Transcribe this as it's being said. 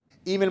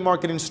Email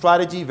marketing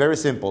strategy, very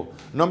simple.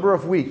 Number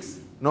of weeks,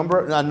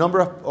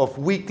 number of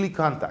weekly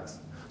contacts.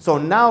 So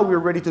now we're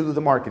ready to do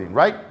the marketing,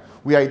 right?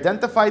 We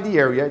identify the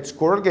area, it's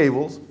Coral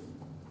Gables.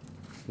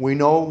 We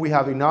know we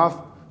have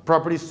enough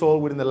properties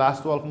sold within the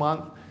last 12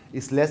 months.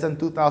 It's less than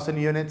 2,000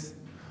 units.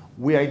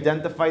 We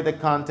identify the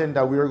content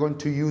that we are going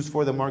to use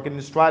for the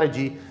marketing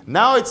strategy.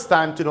 Now it's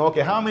time to know,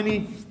 okay, how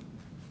many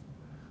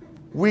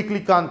weekly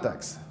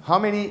contacts, how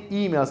many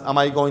emails am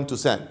I going to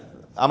send?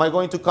 Am I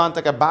going to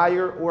contact a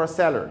buyer or a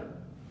seller?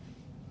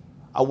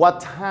 At what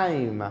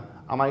time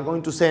am I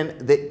going to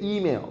send the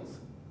emails?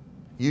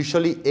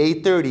 Usually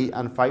 8:30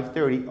 and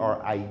 5:30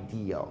 are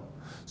ideal.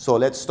 So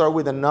let's start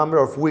with the number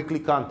of weekly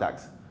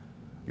contacts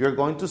you're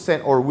going to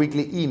send, or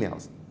weekly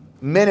emails.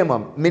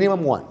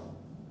 Minimum one.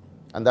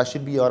 And that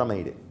should be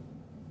automated.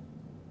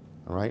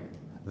 All right?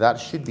 That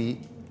should be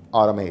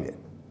automated.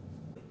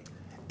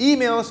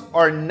 Emails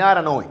are not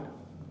annoying.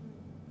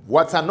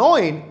 What's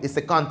annoying is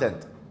the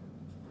content.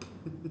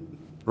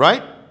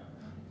 Right?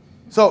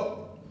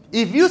 So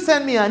if you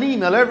send me an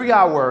email every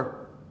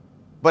hour,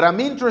 but I'm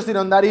interested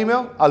in that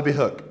email, I'll be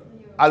hooked.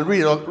 I'll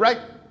read it, right?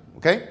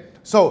 Okay?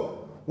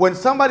 So when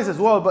somebody says,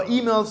 well, but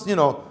emails,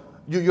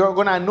 you're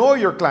going to annoy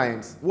your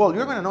clients. Well,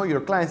 you're going to annoy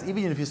your clients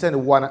even if you send it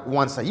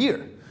once a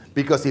year.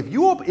 Because if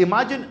you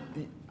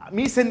imagine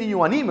me sending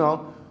you an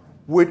email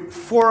with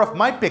 4 of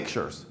my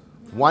pictures.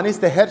 One is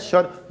the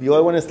headshot, the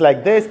other one is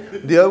like this,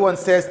 the other one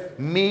says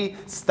me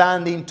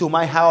standing to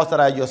my house that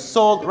I just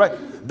sold, right?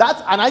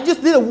 And I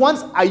just did it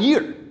once a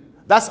year.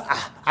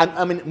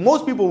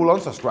 Most people will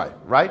unsubscribe,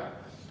 right?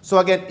 So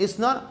again, it's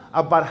not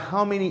about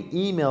how many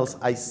emails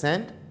I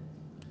send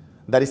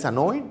that is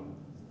annoying.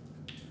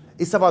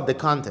 It's about the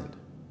content.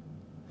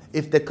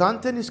 If the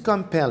content is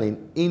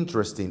compelling,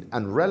 interesting,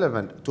 and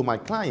relevant to my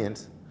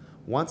clients,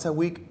 once a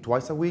week,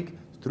 twice a week,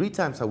 3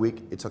 times a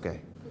week, it's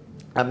okay.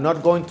 I'm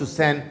not going to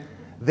send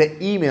the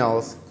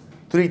emails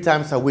 3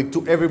 times a week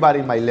to everybody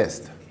in my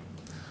list.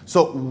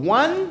 So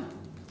 1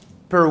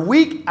 per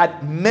week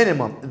at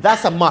minimum,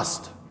 that's a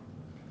must.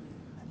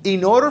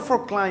 In order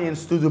for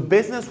clients to do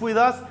business with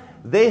us,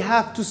 they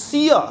have to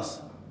see us.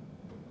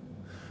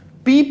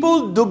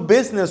 People do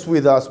business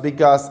with us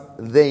because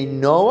they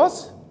know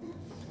us,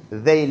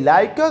 they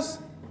like us,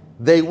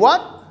 they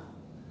what?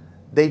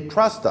 They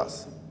trust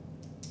us.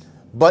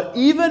 But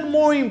even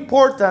more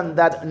important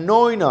than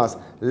knowing us,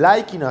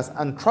 liking us,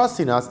 and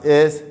trusting us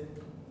is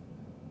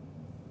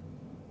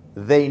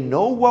they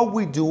know what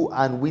we do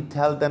and we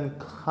tell them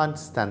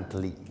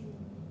constantly.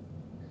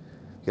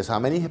 Because how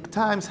many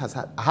times has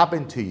that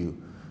happened to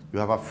you? You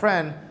have a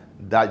friend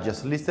that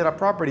just listed a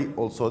property,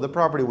 also the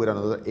property with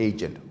another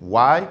agent.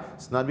 Why?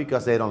 It's not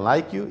because they don't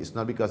like you. It's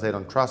not because they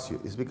don't trust you.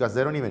 It's because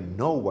they don't even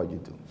know what you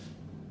do.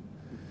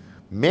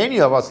 Many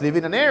of us live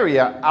in an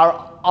area,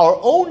 our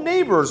own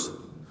neighbors,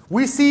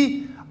 we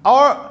see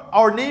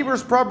our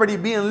neighbor's property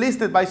being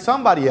listed by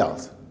somebody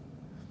else.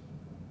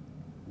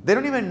 They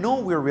don't even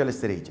know we're real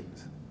estate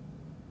agents.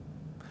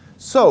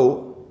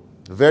 So,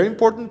 very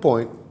important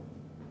point,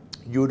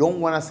 you don't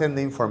want to send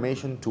the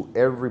information to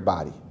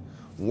everybody.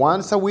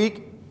 Once a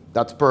week,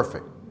 that's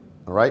perfect,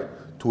 all right?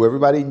 To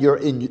everybody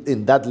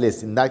in that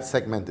list, in that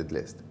segmented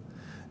list.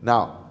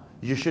 Now,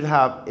 you should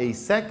have a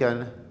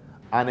second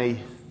and a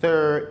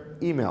third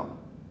email.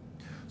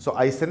 So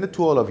I send it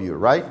to all of you,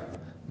 right?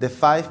 The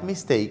 5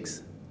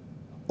 mistakes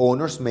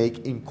owners make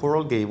in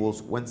Coral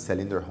Gables when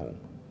selling their home.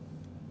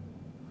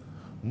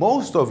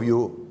 Most of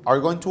you are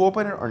going to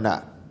open it or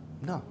not?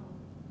 No,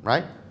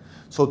 right?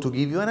 So to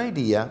give you an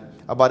idea,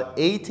 about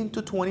 18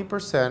 to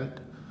 20%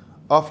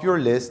 of your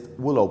list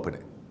will open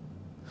it.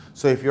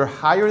 So if you're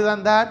higher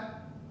than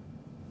that,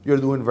 you're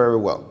doing very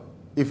well.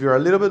 If you're a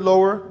little bit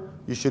lower,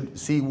 you should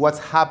see what's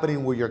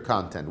happening with your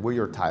content, with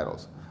your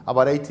titles.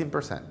 About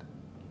 18%.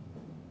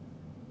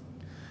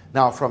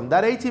 Now, from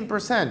that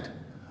 18%,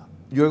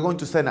 you're going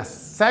to send a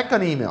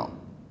second email,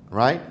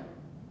 right?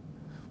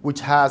 Which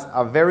has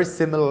a very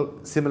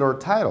similar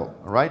title,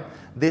 right?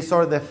 These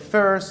are the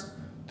first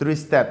 3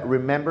 steps.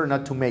 Remember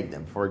not to make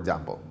them, for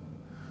example.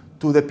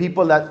 To the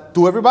people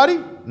to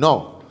everybody?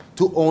 No.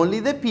 To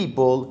only the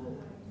people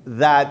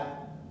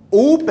that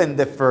open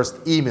the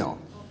first email,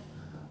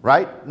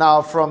 right?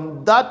 Now,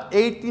 from that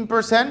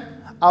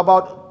 18%,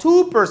 about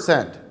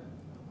 2%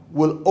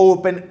 will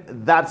open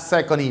that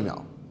second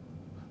email.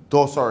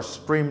 Those are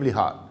extremely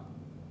hot.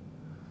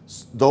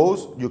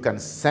 Those, you can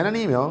send an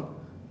email.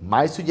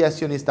 My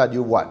suggestion is that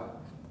you what?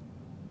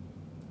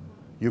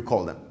 You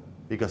call them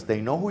because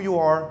they know who you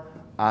are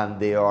and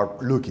they are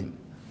looking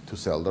to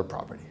sell their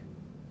property.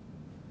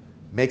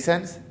 Make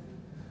sense?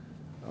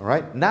 All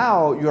right.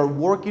 Now you're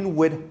working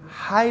with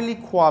highly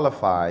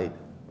qualified,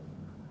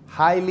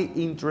 highly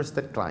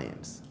interested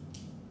clients.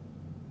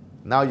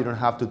 Now you don't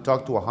have to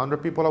talk to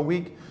 100 people a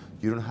week.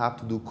 You don't have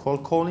to do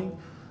cold calling.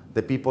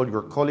 The people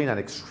you're calling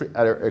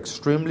are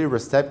extremely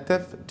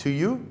receptive to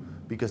you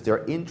because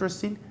they're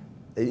interested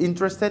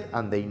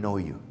and they know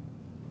you.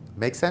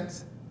 Make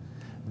sense?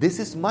 This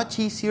is much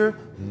easier,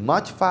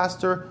 much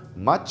faster,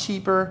 much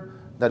cheaper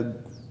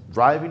than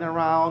driving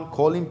around,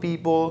 calling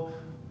people,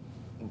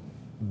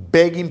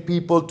 begging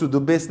people to do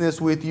business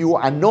with you,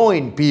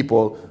 annoying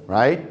people,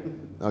 right?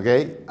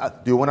 Okay,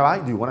 do you want to buy?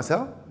 Do you want to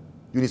sell?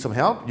 You need some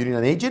help? You need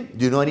an agent?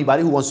 Do you know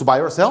anybody who wants to buy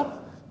or sell?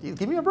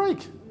 Give me a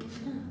break,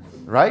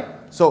 right?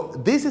 So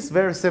this is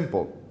very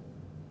simple.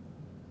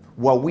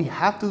 What we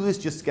have to do is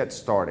just get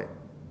started.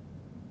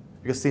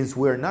 Because since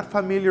we're not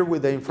familiar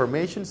with the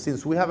information,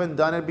 since we haven't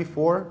done it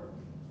before,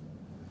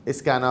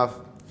 it's kind of,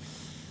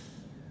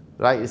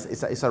 right,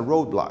 it's a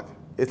roadblock.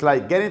 It's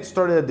like getting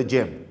started at the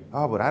gym.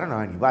 Oh, but I don't know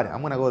anybody.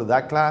 I'm going to go to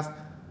that class.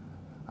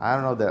 I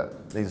don't know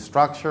the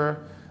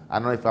instructor. I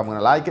don't know if I'm going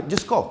to like it.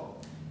 Just go.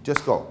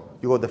 Just go.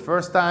 You go the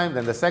first time,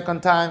 then the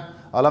second time.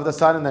 All of a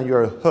sudden, then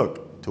you're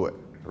hooked to it,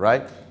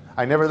 right?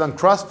 I never done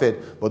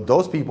CrossFit, but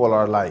those people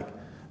are like,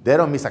 they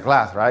don't miss a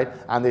class, right?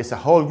 And there's a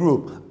whole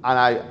group.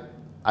 And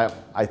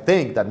I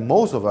think that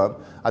most of them,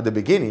 at the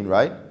beginning,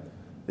 right,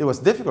 it was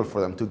difficult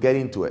for them to get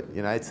into it.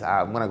 You know, it's,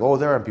 I'm going to go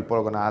there and people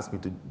are going to ask me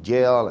to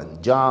yell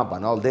and jump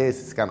and all this.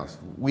 It's kind of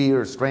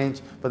weird,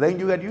 strange, but then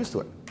you get used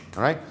to it,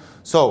 all right?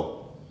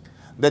 So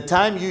the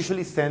time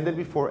usually send it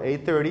before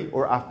 8:30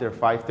 or after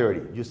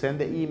 5:30. You send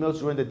the emails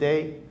during the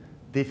day,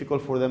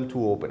 difficult for them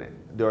to open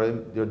it.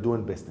 They're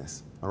doing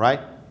business, all right?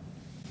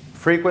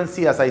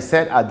 Frequency, as I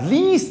said, at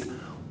least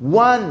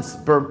once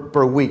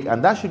per week,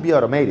 and that should be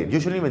automated. You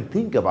shouldn't even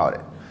think about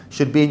it.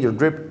 Should be in your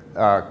drip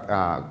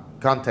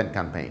content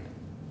campaign.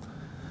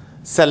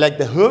 Select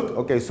the hook.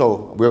 Okay,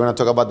 so we're going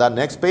to talk about that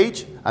next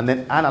page. And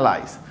then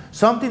analyze.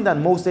 Something that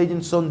most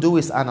agents don't do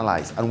is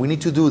analyze, and we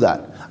need to do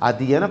that. At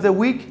the end of the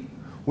week,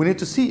 we need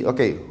to see,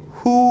 okay,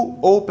 who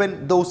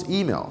opened those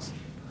emails?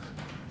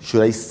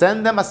 Should I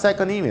send them a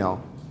second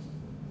email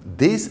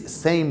this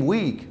same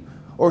week,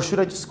 or should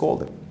I just call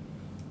them?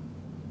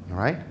 All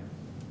right?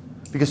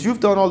 Because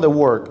you've done all the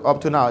work up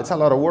to now. It's a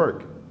lot of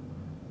work.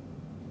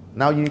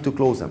 Now you need to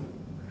close them.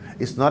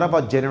 It's not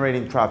about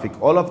generating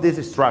traffic. All of this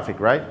is traffic,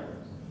 right?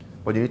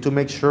 But you need to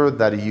make sure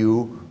that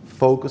you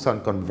focus on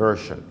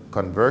conversion.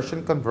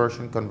 Conversion,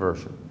 conversion,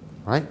 conversion,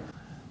 right?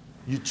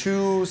 You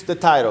choose the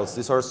titles.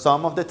 These are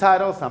some of the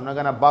titles. I'm not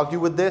going to bug you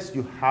with this.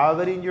 You have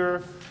it in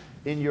your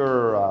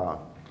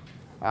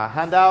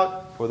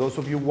handout. For those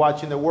of you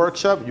watching the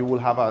workshop, you will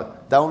have a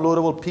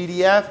downloadable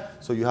PDF.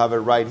 So you have it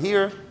right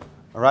here,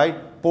 all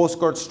right?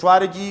 Postcard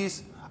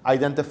strategies.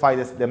 Identify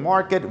the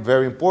market.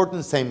 Very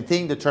important. Same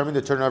thing. Determine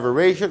the turnover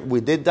ratio. We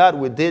did that.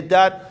 We did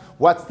that.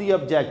 What's the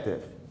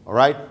objective? All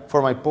right,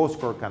 for my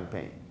postcard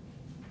campaign,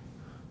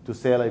 to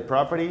sell a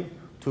property,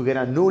 to get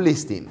a new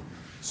listing.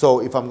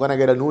 So if I'm going to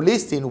get a new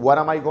listing, what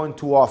am I going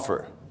to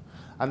offer?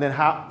 And then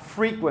how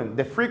frequent,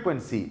 the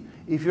frequency.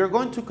 If you're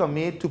going to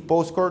commit to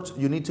postcards,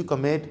 you need to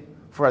commit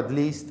for at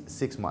least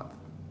 6 months.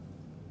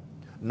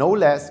 No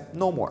less,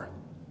 no more.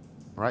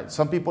 All right,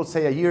 some people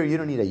say a year. You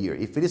don't need a year.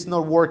 If it is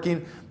not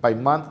working by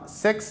month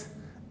 6,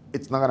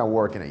 it's not going to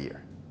work in a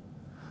year.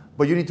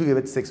 But you need to give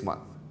it 6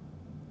 months,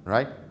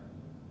 right?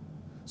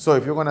 So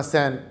if you're going to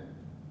send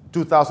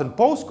 2,000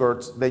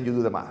 postcards, then you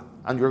do the math.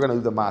 And you're going to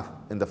do the math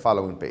in the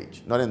following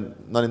page. Not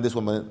in this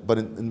one, but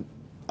in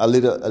a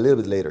little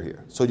bit later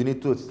here. So you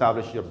need to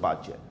establish your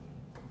budget.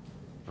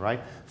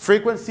 Right?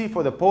 Frequency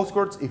for the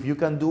postcards, if you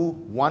can do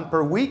 1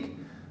 per week,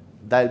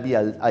 that'd be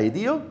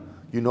ideal.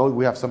 You know,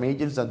 we have some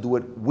agents that do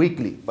it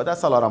weekly, but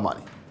that's a lot of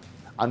money.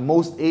 And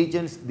most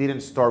agents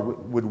didn't start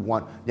with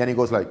 1. Yanni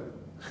goes like,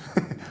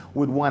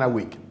 with 1 a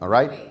week, all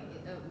right? Wait,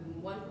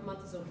 1 per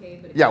month is okay,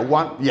 but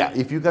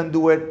if you can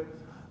do it.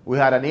 We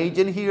had an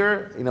agent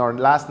here in our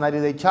last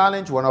 90-day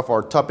challenge, one of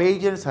our top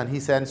agents, and he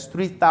sends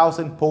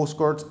 3,000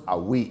 postcards a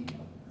week.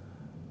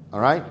 All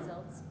right?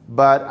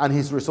 And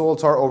his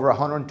results are over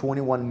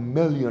 $121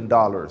 million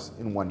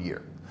in 1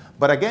 year.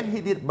 But again,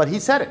 he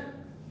said it,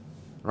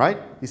 right?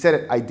 He said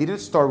it. I didn't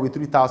start with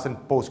 3,000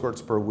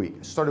 postcards per week.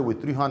 I started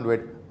with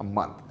 300 a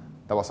month.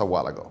 That was a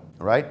while ago,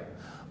 all right?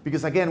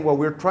 Because again, what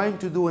we're trying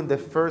to do in the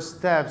first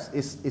steps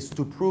is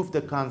to prove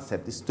the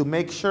concept, is to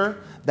make sure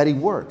that it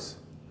works,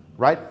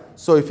 right?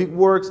 So if it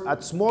works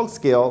at small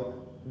scale,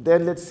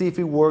 then let's see if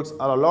it works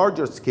at a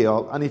larger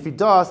scale. And if it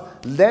does,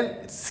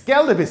 then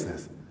scale the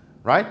business,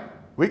 right?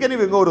 We can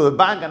even go to the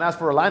bank and ask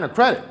for a line of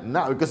credit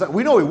now because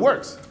we know it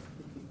works,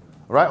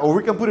 right? Or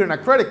we can put it in a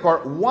credit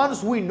card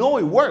once we know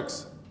it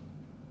works.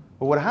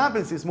 But what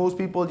happens is most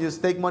people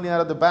just take money out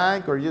of the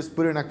bank or just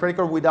put it in a credit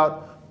card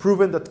without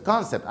proving the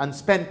concept and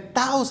spend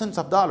thousands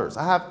of dollars.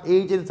 I have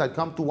agents that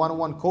come to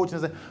one-on-one coaching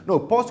and say, no,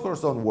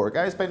 postcards don't work.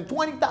 I spent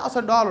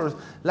 $20,000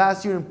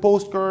 last year in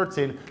postcards,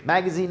 in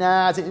magazine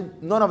ads.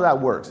 None of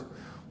that works.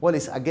 Well,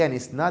 it's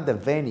not the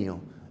venue.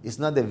 It's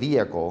not the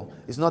vehicle.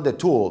 It's not the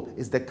tool.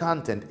 It's the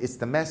content. It's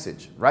the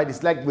message, right?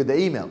 It's like with the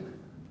email.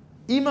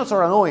 Emails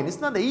are annoying.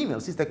 It's not the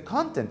emails. It's the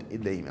content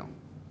in the email,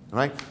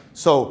 right?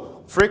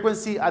 So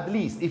frequency at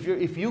least.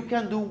 If you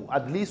can do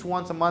at least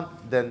once a month,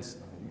 then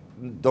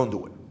don't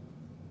do it.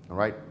 All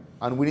right,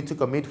 and we need to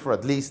commit for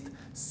at least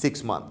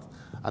 6 months,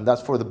 and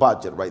that's for the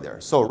budget right there.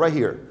 So right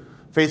here,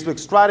 Facebook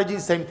strategy,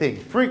 same thing.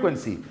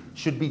 Frequency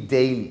should be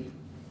daily.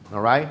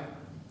 All right.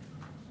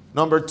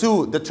 Number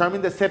 2,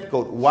 determine the zip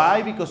code.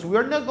 Why? Because we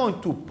are not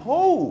going to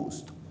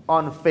post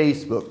on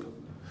Facebook.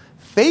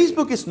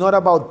 Facebook is not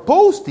about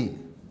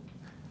posting.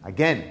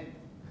 Again,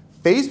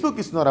 Facebook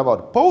is not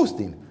about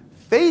posting.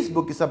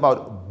 Facebook is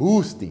about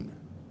boosting.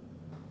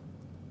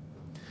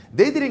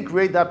 They didn't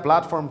create that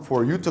platform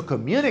for you to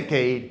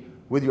communicate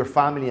with your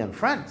family and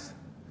friends.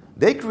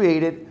 They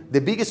created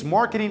the biggest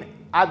marketing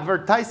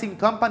advertising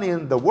company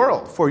in the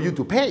world for you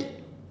to pay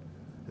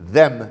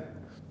them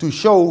to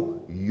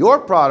show your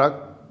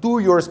product to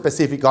your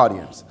specific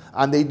audience.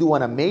 And they do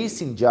an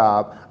amazing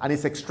job, and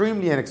it's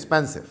extremely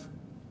inexpensive.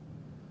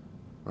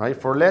 Right?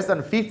 For less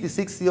than $50,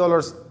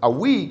 $60 a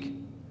week,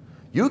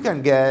 you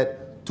can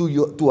get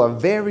to a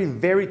very,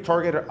 very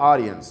targeted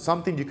audience,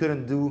 something you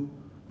couldn't do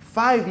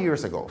 5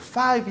 years ago.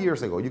 5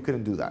 years ago, you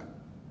couldn't do that.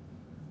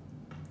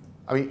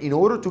 I mean, in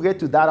order to get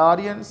to that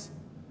audience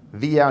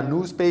via a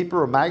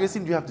newspaper or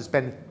magazine, you have to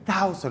spend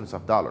thousands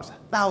of dollars,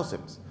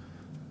 thousands.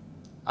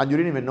 And you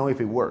didn't even know if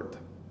it worked.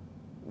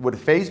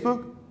 With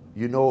Facebook,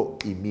 you know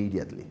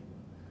immediately.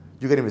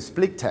 You can even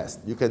split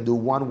test. You can do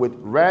one with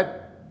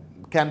red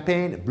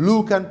campaign,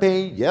 blue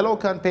campaign, yellow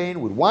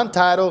campaign with one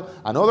title,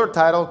 another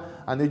title,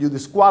 and then you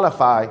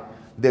disqualify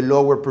the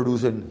lower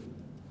producing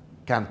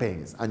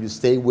campaigns and you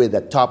stay with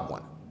the top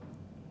one.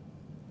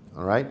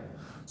 All right?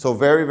 So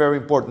very, very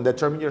important.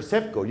 Determine your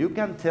zip code. You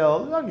can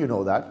tell, and you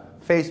know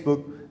that,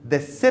 Facebook, the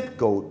zip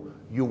code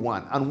you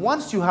want. And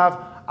once you have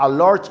a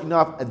large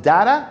enough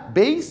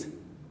database,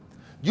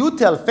 you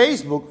tell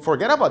Facebook,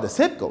 forget about the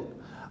zip code.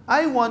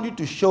 I want you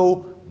to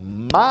show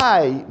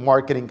my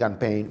marketing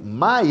campaign,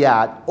 my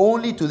ad,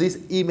 only to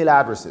these email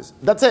addresses.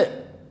 That's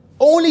it.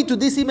 Only to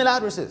these email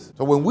addresses.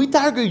 So when we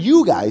target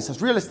you guys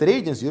as real estate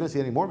agents, you don't see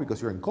it anymore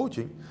because you're in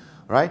coaching,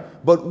 right?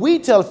 But we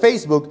tell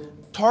Facebook,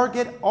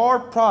 target our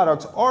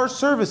products, our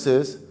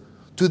services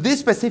to these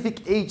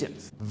specific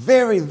agents.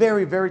 Very,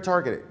 very, very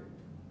targeted.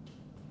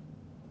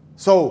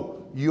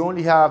 So you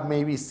only have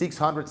maybe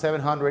 600,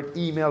 700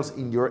 emails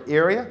in your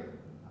area.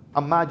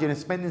 Imagine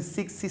spending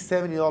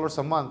 $60,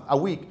 $70 a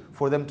week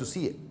for them to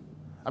see it.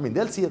 I mean,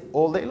 they'll see it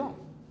all day long.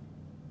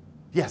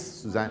 Yes,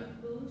 Suzanne?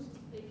 Boost,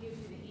 it gives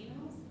you the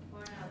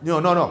emails?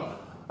 Or No.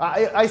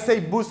 I say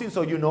boosting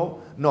so you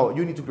know. No,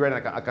 you need to create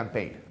a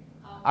campaign.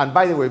 And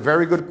by the way,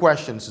 very good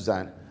question,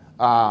 Suzanne.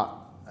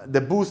 The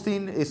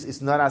boosting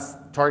is not as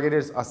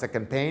targeted as a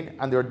campaign,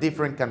 and there are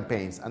different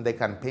campaigns. And the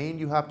campaign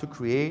you have to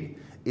create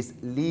is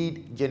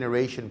lead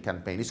generation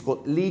campaign. It's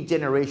called lead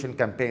generation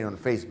campaign on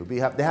Facebook.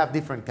 They have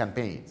different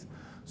campaigns.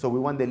 So we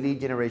want the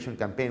lead generation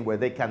campaign where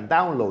they can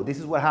download. This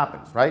is what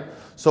happens, right?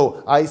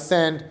 So I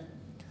send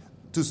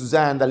to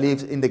Suzanne that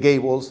lives in the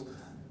Gables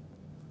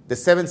the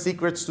 7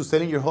 secrets to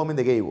selling your home in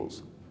the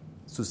Gables.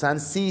 Suzanne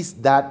sees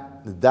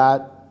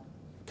that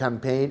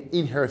campaign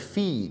in her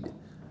feed,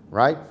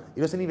 right?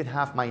 It doesn't even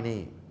have my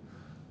name.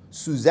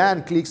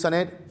 Suzanne clicks on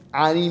it,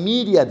 and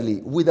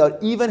immediately,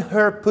 without even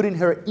her putting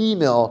her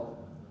email,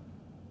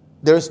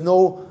 there's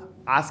no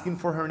asking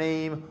for her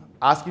name,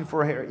 asking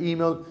for her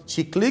email.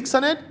 She clicks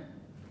on it.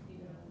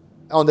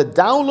 On the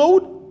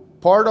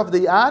download part of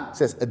the ad, it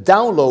says a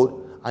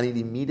download, and it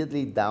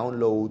immediately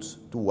downloads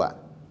to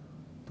what?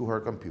 To her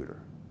computer.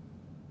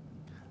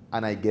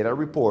 And I get a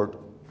report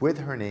with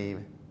her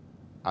name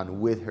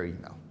and with her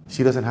email.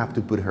 She doesn't have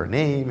to put her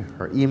name,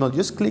 her email,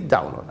 just click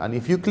download. And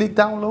if you click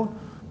download,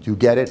 you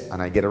get it,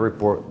 and I get a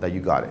report that you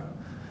got it.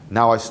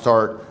 Now I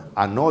start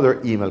another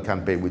email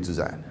campaign with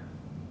Suzanne.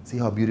 See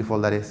how beautiful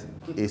that is?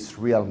 It's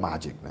real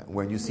magic, man.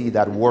 When you see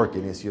that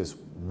working, it's just,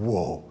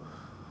 whoa.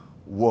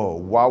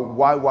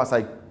 Why was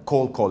I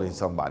cold calling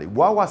somebody?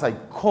 Why was I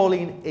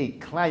calling a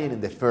client in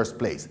the first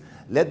place?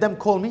 Let them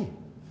call me.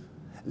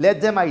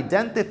 Let them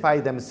identify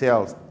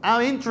themselves.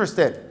 I'm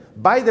interested.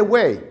 By the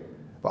way,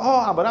 but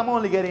I'm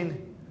only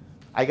getting,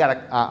 I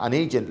got an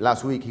agent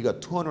last week. He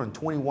got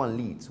 221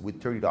 leads with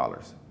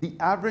 $30. The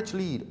average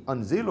lead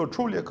on Zillow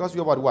Trulia costs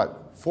you about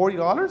what?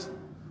 $40?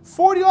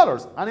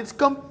 $40. And it's,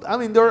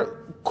 they're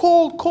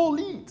cold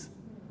leads.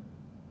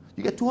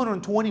 You get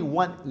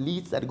 221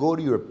 leads that go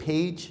to your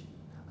page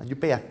and you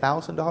pay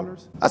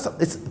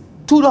 $1,000. It's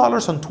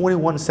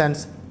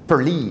 $2.21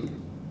 per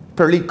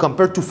lead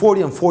compared to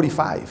 40 and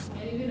 45.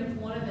 And even if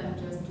one of them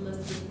just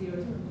lists your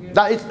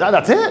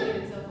That's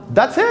it.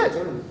 That's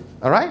it.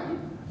 All right?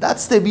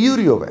 That's the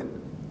beauty of it.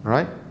 All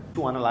right?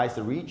 To analyze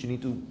the reach, you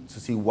need to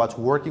see what's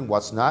working,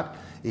 what's not.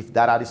 If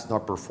that ad is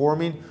not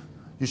performing,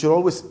 you should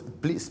always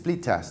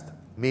split test,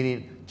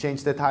 meaning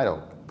change the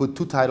title. Put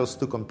 2 titles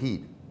to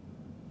compete.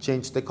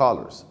 Change the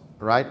colors,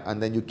 right?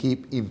 And then you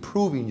keep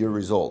improving your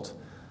result.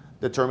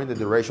 Determine the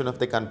duration of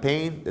the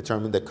campaign,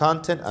 determine the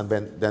content, and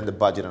then the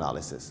budget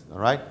analysis, all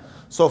right?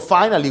 So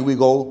finally, we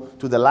go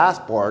to the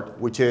last part,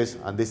 which is,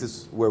 and this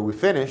is where we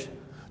finish,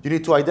 you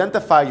need to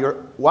identify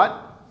your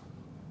what?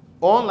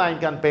 Online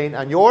campaign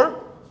and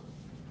your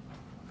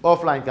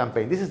offline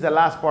campaign. This is the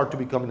last part to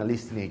becoming a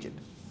listing agent,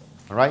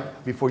 all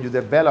right? Before you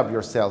develop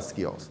your sales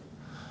skills.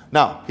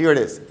 Now, here it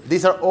is.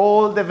 These are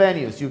all the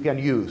venues you can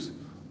use,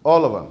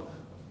 all of them,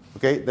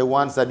 okay? The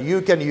ones that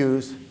you can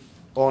use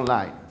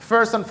online.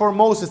 First and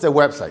foremost is the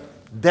website.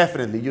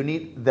 Definitely, you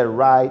need the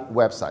right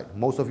website.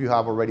 Most of you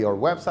have already our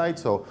website,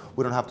 so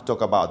we don't have to talk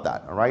about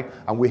that, all right?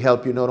 And we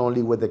help you not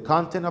only with the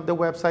content of the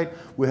website,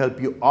 we help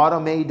you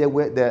automate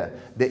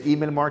the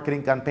email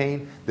marketing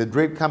campaign, the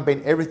drip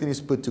campaign, everything is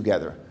put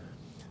together.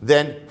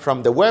 Then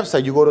from the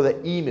website, you go to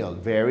the email,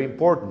 very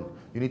important.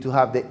 You need to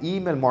have the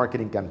email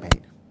marketing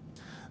campaign.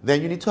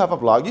 Then you need to have a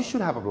blog. You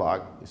should have a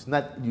blog. It's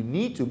not you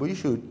need to, but you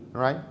should,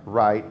 all right?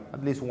 Write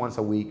at least once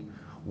a week,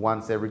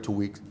 once every 2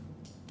 weeks.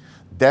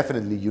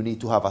 Definitely, you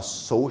need to have a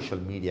social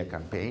media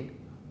campaign.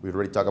 We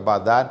already talked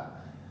about that.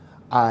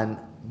 And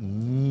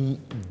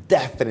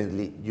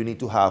definitely, you need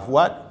to have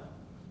what?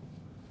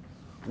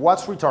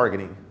 What's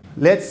retargeting?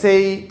 Let's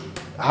say,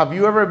 have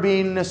you ever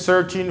been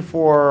searching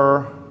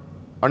for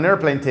an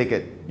airplane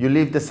ticket? You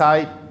leave the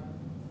site,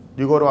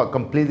 you go to a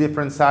completely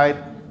different site,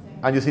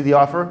 and you see the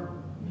offer?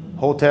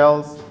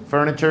 Hotels,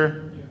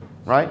 furniture,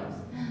 right?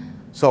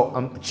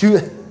 So,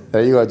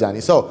 there you go, Johnny.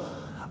 So,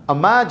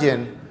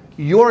 imagine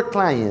your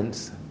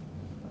clients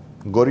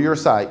go to your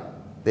site,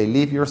 they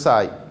leave your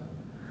site.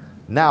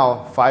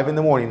 Now, 5 in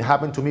the morning, it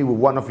happened to me with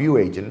one of you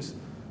agents.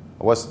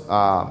 I was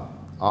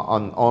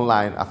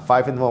online at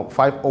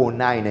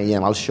 5:09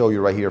 a.m. I'll show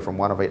you right here from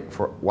one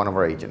of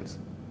our agents.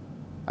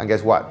 And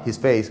guess what? His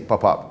face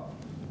pop up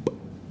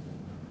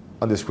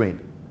on the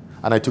screen.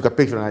 And I took a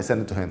picture and I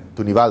sent it to him,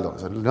 to Nivaldo. I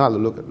said,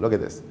 Nivaldo, look at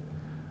this.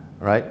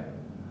 All right?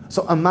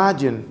 So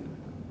imagine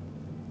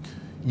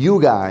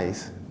you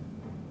guys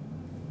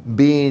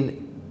being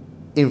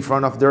in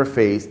front of their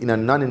face in a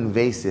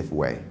non-invasive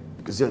way.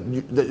 Because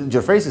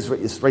your face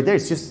is right there.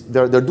 It's just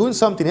they're doing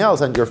something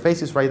else and your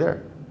face is right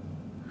there.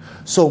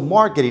 So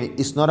marketing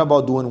is not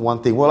about doing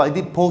one thing. Well, I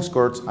did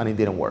postcards and it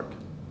didn't work.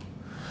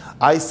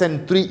 I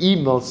sent 3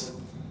 emails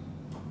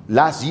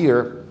last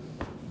year,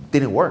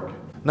 didn't work.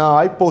 Now,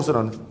 I posted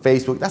on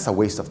Facebook. That's a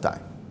waste of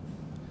time.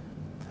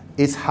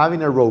 It's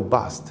having a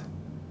robust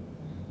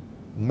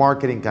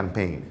marketing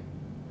campaign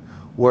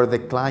where the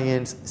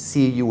clients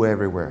see you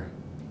everywhere.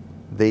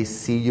 They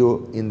see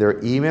you in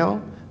their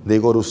email, they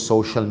go to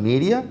social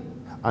media,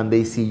 and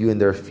they see you in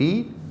their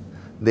feed.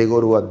 They go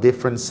to a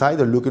different site,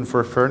 they're looking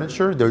for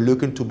furniture, they're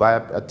looking to buy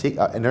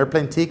an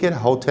airplane ticket, a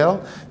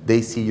hotel,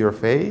 they see your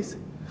face,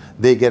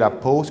 they get a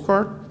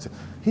postcard.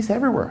 He's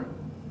everywhere.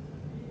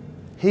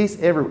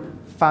 He's everywhere.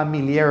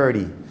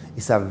 Familiarity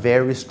is a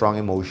very strong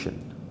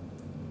emotion.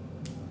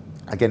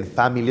 Again,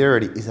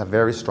 familiarity is a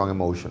very strong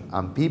emotion.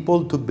 And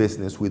people do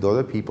business with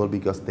other people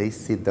because they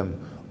see them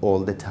all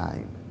the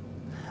time.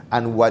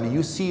 And what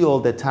you see all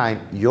the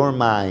time, your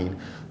mind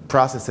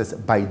processes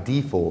by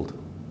default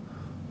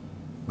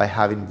by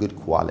having good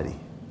quality.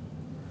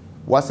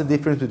 What's the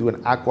difference between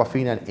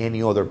Aquafina and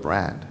any other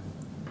brand?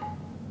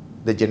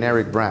 The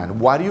generic brand.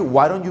 Why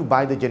don't you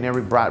buy the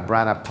generic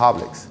brand at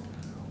Publix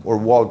or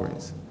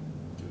Walgreens?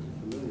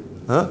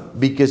 Huh?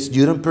 Because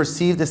you don't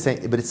perceive the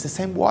same, but it's the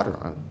same water.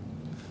 Huh?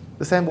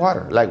 The same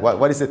water. Like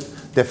what is it?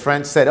 The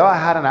French said, I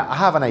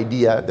have an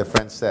idea, the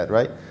French said,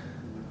 right?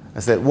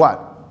 I said,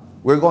 what?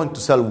 We're going to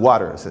sell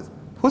water. I said,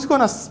 who's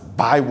going to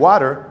buy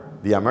water?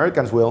 The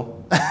Americans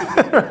will.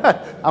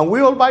 And we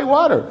all buy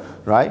water,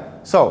 right?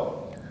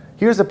 So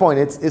here's the point.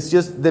 It's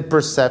just the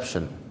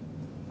perception,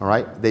 all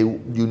right?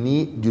 You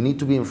need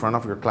to be in front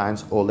of your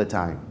clients all the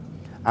time.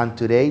 And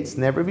today, it's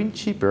never been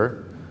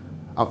cheaper.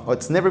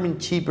 It's never been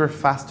cheaper,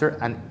 faster,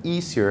 and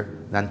easier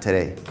than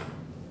today.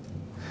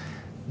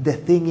 The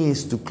thing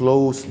is to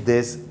close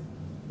this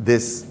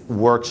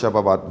workshop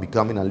about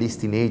becoming a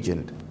listing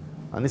agent.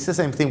 And it's the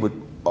same thing with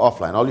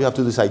offline. All you have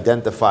to do is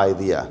identify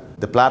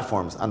the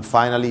platforms. And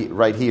finally,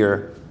 right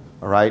here,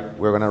 all right,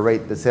 we're going to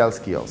rate the sales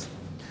skills.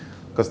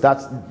 Because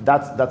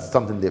that's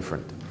something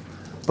different.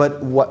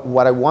 But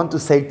what I want to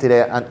say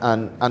today,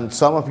 and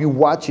some of you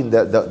watching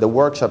the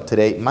workshop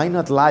today might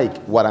not like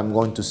what I'm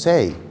going to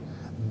say,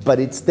 but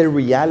it's the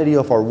reality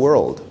of our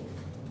world.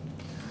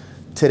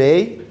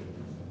 Today,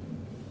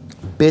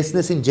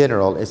 business in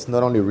general is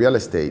not only real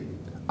estate,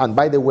 and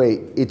by the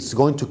way, it's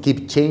going to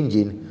keep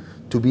changing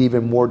to be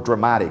even more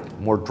dramatic,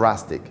 more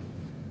drastic.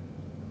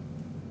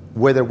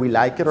 Whether we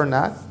like it or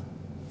not,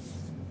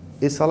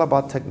 it's all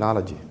about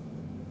technology.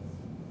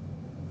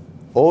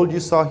 All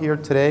you saw here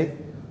today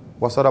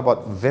was all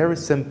about very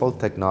simple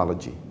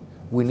technology.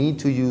 We need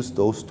to use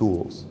those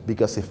tools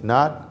because if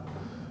not,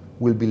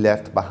 we'll be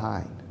left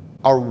behind.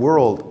 Our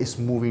world is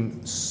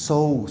moving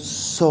so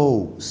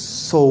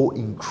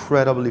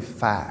incredibly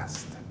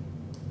fast.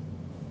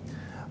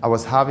 I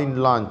was having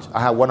lunch. I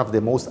had one of the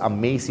most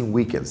amazing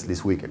weekends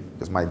this weekend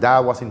because my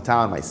dad was in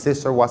town, my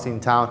sister was in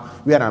town.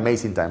 We had an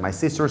amazing time. My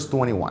sister is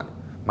 21.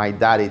 My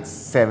dad is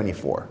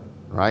 74,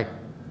 right?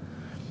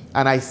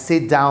 And I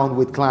sit down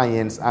with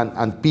clients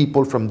and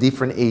people from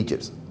different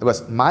ages. It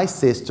was my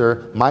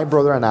sister, my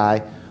brother and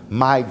I,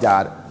 my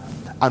dad,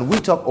 and we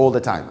talk all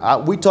the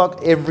time. We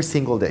talk every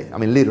single day, I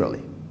mean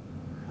literally.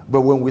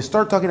 But when we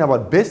start talking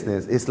about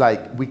business, it's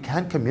like we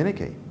can't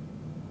communicate.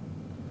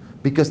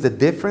 Because the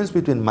difference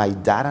between my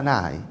dad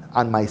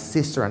and my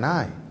sister and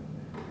I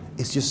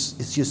is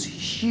just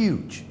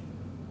huge.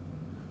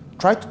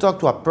 try to talk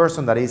to a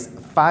person that is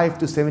 5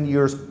 to 7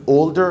 years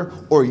older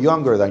or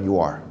younger than you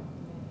are.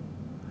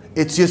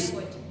 It's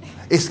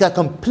a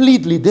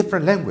completely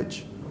different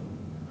language.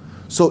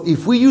 So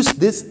if we use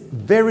these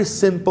very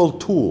simple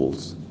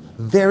tools,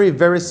 very,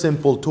 very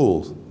simple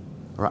tools,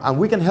 right, and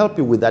we can help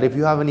you with that if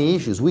you have any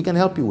issues, we can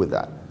help you with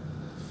that.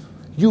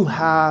 You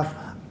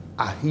have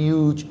a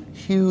huge,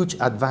 huge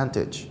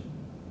advantage,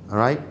 all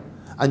right?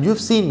 And you've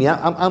seen me,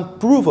 I'm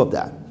proof of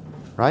that,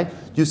 right?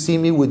 You see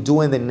me with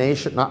doing the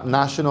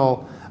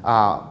national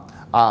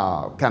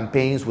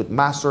campaigns with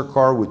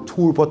MasterCard, with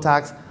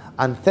TurboTax,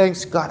 and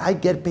thanks God, I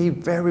get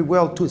paid very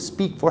well to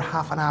speak for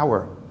half an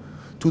hour,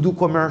 to do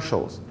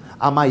commercials.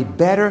 Am I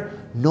better?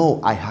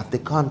 No, I have the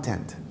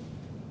content.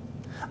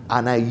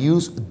 And I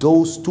use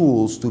those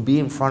tools to be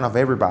in front of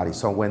everybody.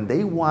 So when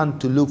they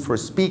want to look for a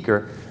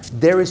speaker,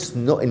 there is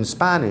no, in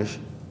Spanish,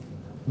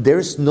 there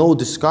is no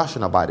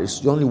discussion about it.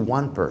 It's only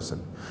one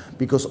person.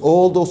 Because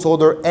all those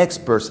other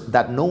experts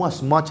that know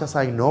as much as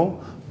I know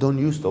don't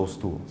use those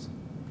tools.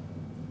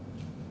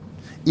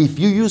 If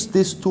you use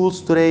these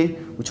tools today,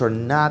 which are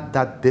not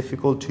that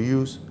difficult to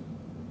use,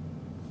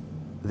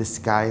 the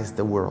sky is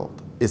the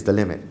world, is the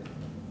limit.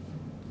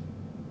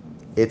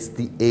 It's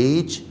the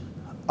age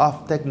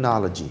of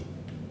technology.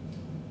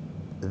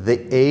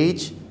 The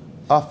age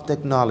of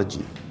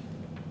technology,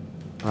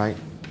 right?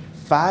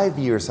 5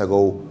 years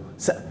ago,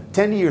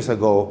 10 years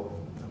ago,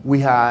 we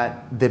had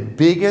the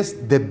biggest,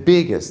 you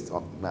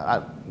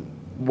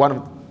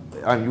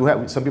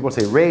have, some people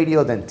say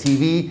radio, then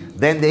TV,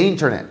 then the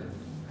internet.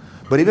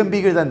 But even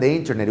bigger than the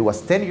internet, it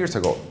was 10 years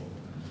ago,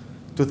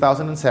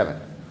 2007.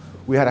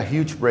 We had a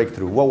huge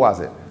breakthrough. What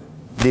was it?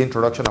 The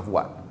introduction of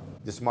what?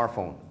 The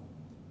smartphone.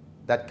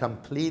 That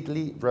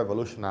completely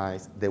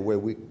revolutionized the way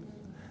we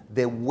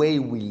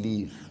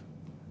live,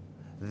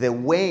 the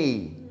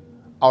way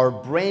our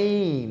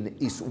brain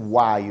is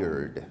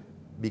wired,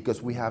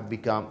 because we have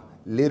become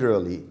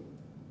literally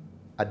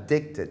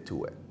addicted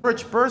to it. The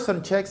average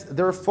person checks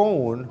their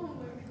phone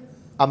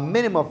a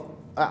minimum of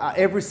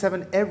every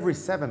seven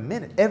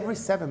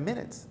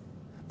minutes.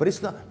 But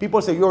it's not.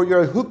 People say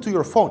you're hooked to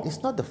your phone.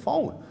 It's not the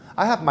phone.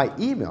 I have my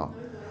email.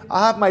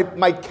 I have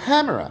my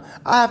camera.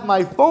 I have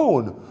my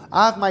phone.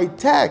 I have my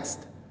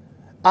text.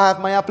 I have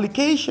my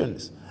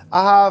applications.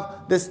 I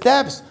have the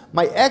steps,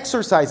 my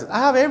exercises. I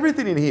have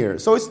everything in here.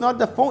 So it's not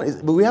the phone,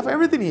 but we have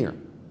everything here,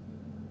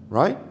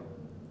 right?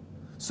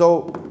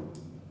 So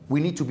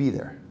we need to be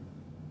there.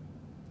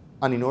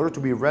 And in order to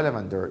be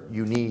relevant there,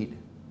 you need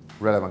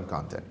relevant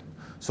content.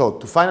 So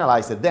to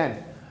finalize it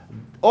then,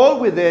 all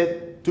we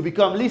did to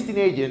become listing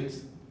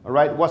agents, all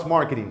right, was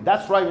marketing.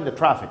 That's driving the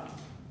traffic,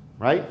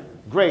 right?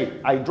 Great.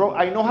 I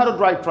know how to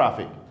drive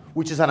traffic,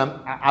 which is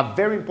a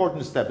very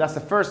important step. That's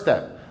the first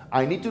step.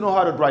 I need to know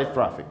how to drive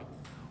traffic.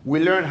 We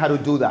learn how to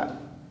do that,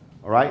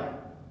 all right?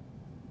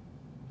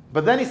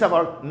 But then it's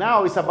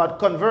about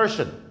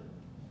conversion.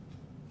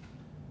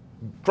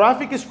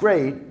 Traffic is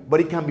great, but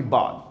it can be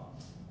bought.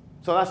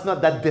 So that's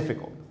not that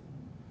difficult.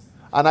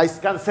 And I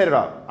can set it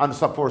up. And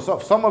so for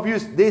some of you,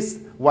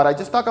 what I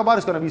just talked about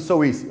is going to be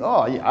so easy.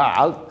 Oh, yeah,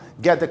 I'll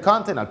get the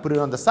content, I'll put it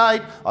on the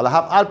site,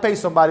 I'll pay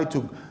somebody to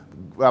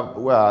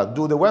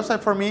do the website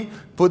for me,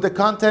 put the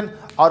content,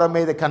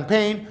 automate the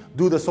campaign,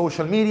 do the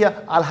social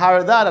media, I'll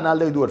hire that and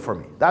they'll do it for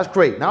me. That's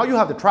great. Now you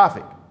have the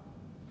traffic.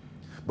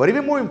 But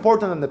even more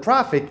important than the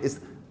traffic is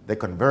the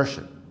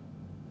conversion.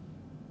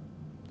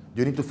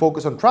 You need to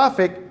focus on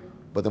traffic,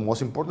 but the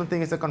most important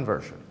thing is the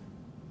conversion.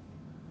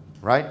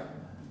 Right?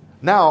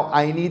 Now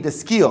I need the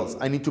skills.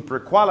 I need to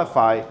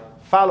pre-qualify,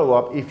 follow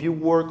up. If you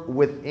work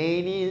with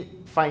any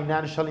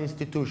financial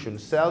institution,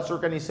 sales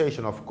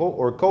organization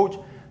or coach,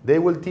 they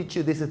will teach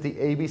you this is the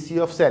ABC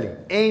of selling.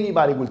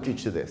 Anybody will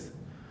teach you this.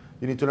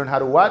 You need to learn how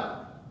to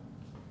what?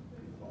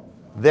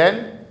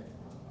 Then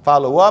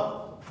follow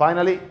up,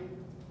 finally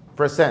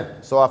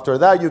present. So after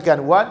that you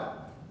can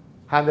what?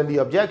 Handle the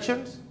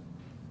objections,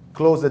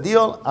 close the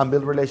deal, and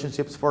build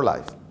relationships for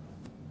life.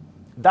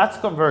 That's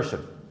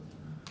conversion,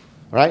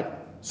 right?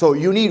 So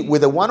you need,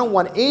 with the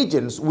one-on-one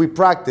agents, we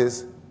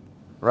practice,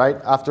 right?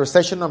 After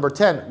session number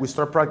 10, we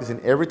start practicing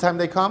every time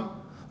they come.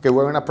 Okay,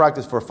 we're going to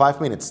practice for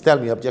 5 minutes. Tell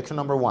me objection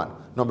number 1,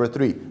 number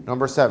 3,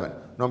 number 7,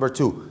 number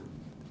 2.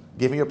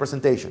 Give me your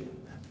presentation.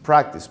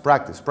 Practice,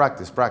 practice,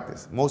 practice,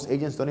 practice. Most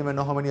agents don't even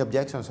know how many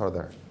objections are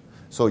there.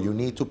 So you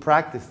need to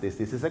practice this.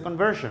 This is a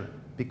conversion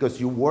because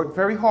you work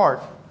very hard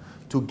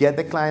to get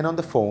the client on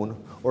the phone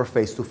or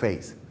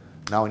face-to-face.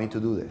 Now we need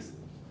to do this.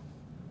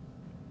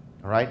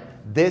 All right?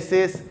 This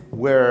is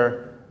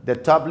where the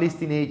top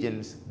listing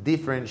agents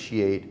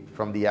differentiate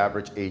from the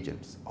average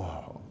agents.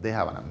 Oh, they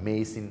have an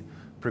amazing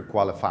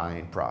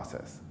pre-qualifying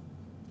process.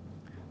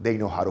 They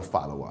know how to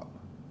follow up.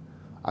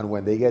 And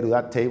when they get to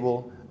that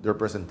table, their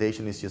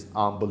presentation is just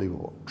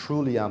unbelievable,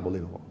 truly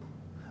unbelievable.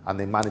 And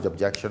they manage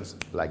objections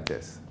like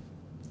this.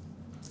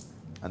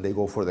 And they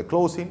go for the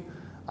closing,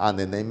 and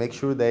then they make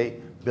sure they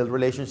build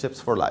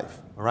relationships for life,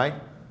 all right?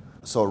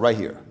 So right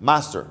here,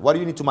 master. What do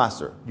you need to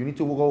master? You need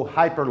to go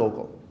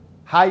hyper-local.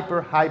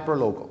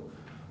 Hyper-local,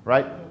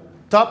 right?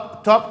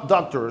 Top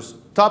doctors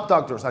Top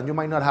doctors, and you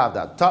might not have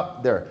that.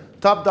 Top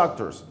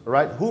doctors,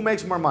 right? Who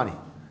makes more money?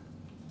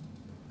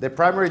 The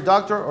primary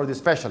doctor or the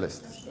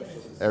specialist?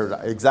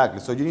 Exactly.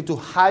 So you need to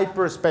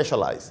hyper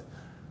specialize.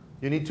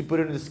 You need to put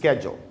it in the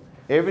schedule.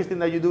 Everything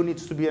that you do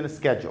needs to be in a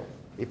schedule.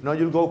 If not,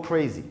 you'll go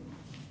crazy.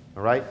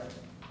 All right?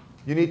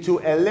 You need to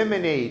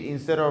eliminate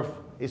instead of,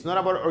 it's not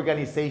about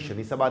organization,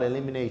 it's about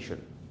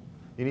elimination.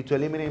 You need to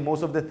eliminate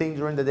most of the things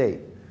during the day.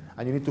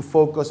 And you need to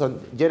focus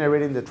on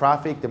generating the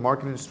traffic, the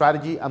marketing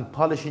strategy, and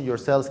polishing your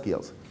sales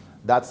skills.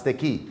 That's the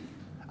key.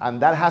 And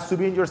that has to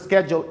be in your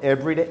schedule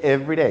every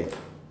day.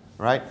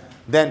 Right?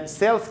 Then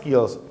sales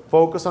skills,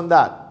 focus on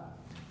that.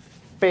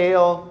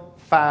 Fail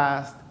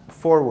fast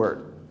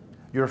forward.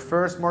 Your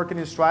first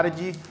marketing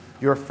strategy,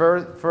 your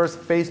first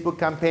Facebook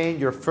campaign,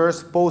 your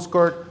first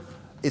postcard,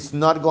 it's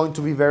not going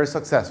to be very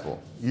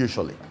successful,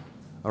 usually.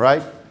 All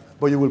right?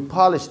 But you will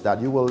polish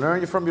that. You will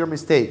learn from your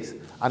mistakes.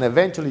 And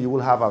eventually you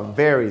will have a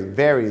very,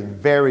 very,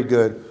 very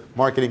good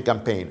marketing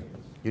campaign.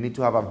 You need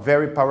to have a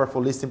very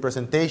powerful listing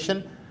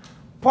presentation.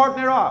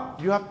 Partner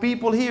up. You have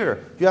people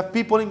here. You have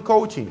people in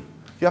coaching.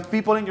 You have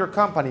people in your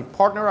company.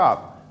 Partner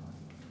up.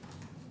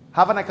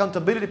 Have an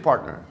accountability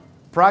partner.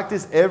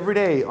 Practice every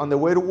day on the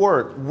way to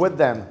work with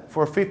them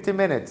for 50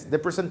 minutes. The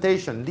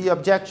presentation, the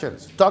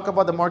objections. Talk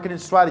about the marketing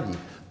strategy.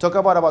 Talk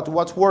about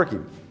what's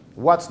working,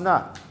 what's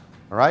not.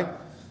 All right?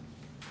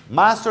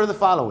 Master the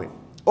following.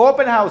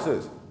 Open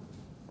houses.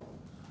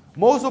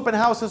 Most open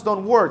houses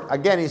don't work.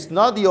 Again, it's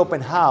not the open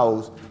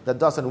house that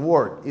doesn't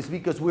work. It's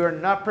because we are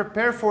not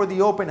prepared for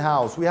the open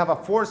house. We have a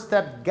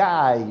 4-step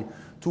guide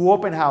to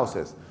open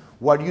houses.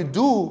 What you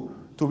do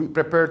to be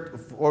prepared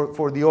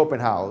for the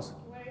open house,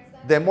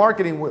 the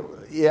marketing,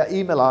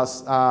 email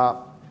us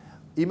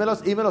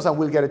and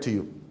we'll get it to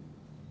you.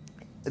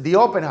 The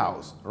open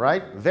house,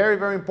 right? Very,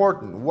 very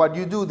important. What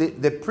you do,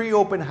 the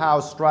pre-open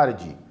house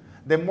strategy,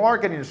 the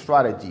marketing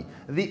strategy,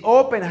 the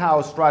open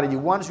house strategy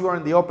once you are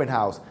in the open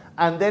house,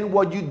 and then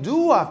what you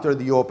do after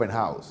the open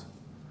house.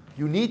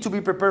 You need to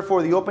be prepared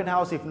for the open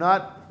house. If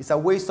not, it's a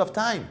waste of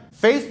time.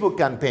 Facebook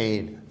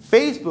campaign,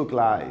 Facebook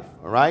Live,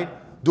 all right?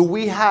 Do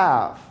we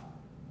have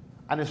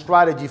a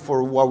strategy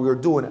for what we're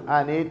doing?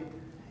 And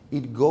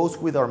it goes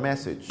with our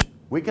message.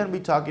 We can be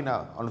talking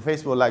on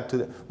Facebook Live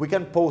today. We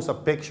can post a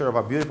picture of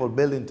a beautiful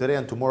building today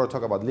and tomorrow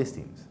talk about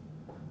listings.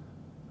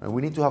 And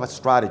we need to have a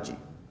strategy.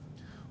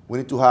 We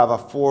need to have a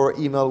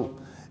 4-email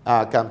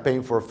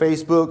campaign for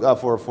Facebook,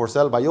 for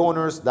sell by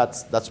owners.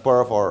 That's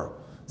part of our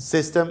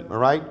system, all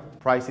right?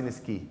 Pricing is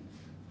key.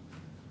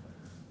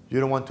 You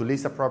don't want to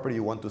lease a property,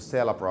 you want to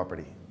sell a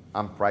property.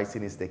 And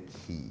pricing is the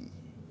key.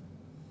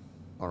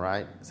 All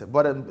right?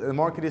 But the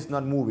market is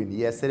not moving.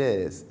 Yes, it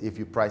is, if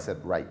you price it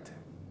right.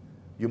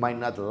 You might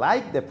not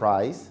like the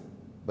price,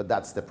 but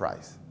that's the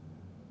price.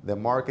 The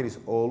market is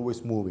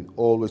always moving,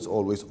 always,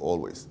 always,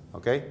 always.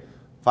 Okay?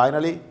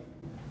 Finally,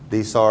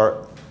 these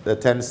are the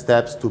 10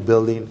 steps to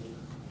building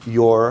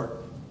your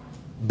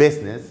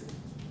business.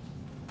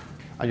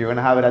 And you're going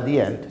to have it at the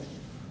end.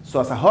 So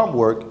as a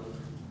homework,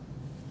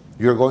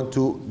 you're going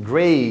to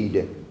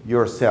grade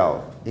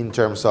yourself in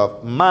terms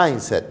of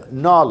mindset,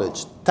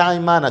 knowledge,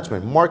 time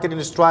management,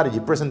 marketing strategy,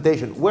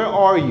 presentation. Where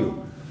are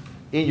you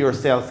in your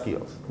sales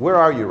skills? Where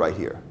are you right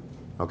here?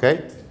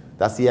 Okay?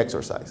 That's the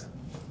exercise.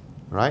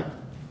 Right?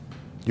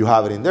 You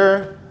have it in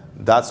there.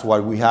 That's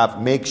what we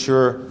have. Make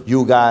sure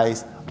you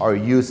guys are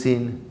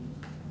using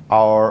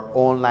our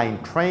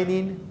online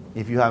training.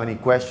 If you have any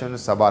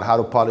questions about how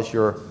to polish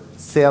your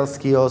sales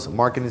skills,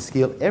 marketing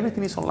skills,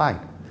 everything is online.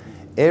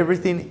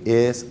 Everything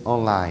is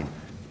online.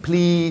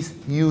 Please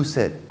use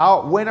it.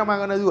 When am I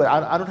going to do it?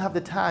 I don't have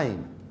the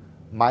time.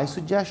 My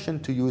suggestion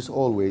to you is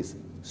always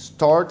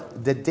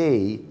start the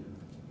day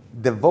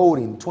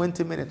devoting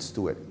 20 minutes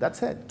to it.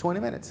 That's it, 20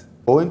 minutes.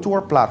 Go into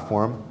our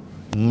platform,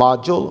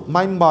 module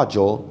by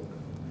module,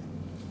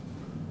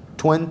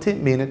 20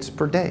 minutes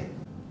per day.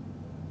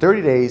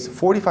 30 days,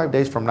 45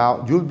 days from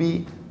now, you'll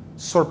be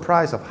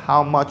surprised of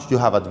how much you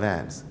have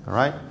advanced, all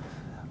right?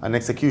 An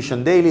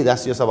execution daily,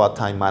 that's just about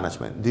time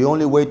management. The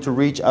only way to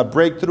reach a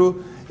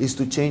breakthrough is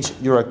to change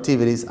your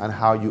activities and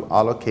how you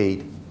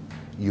allocate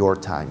your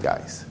time,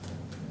 guys.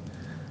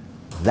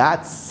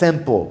 That's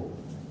simple.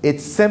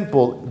 It's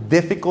simple,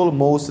 difficult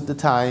most of the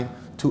time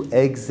to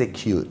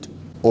execute.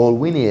 All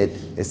we need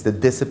is the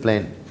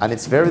discipline, and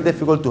it's very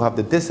difficult to have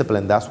the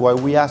discipline. That's why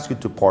we ask you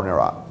to partner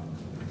up,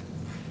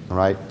 all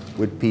right,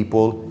 with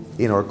people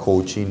in our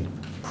coaching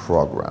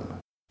program.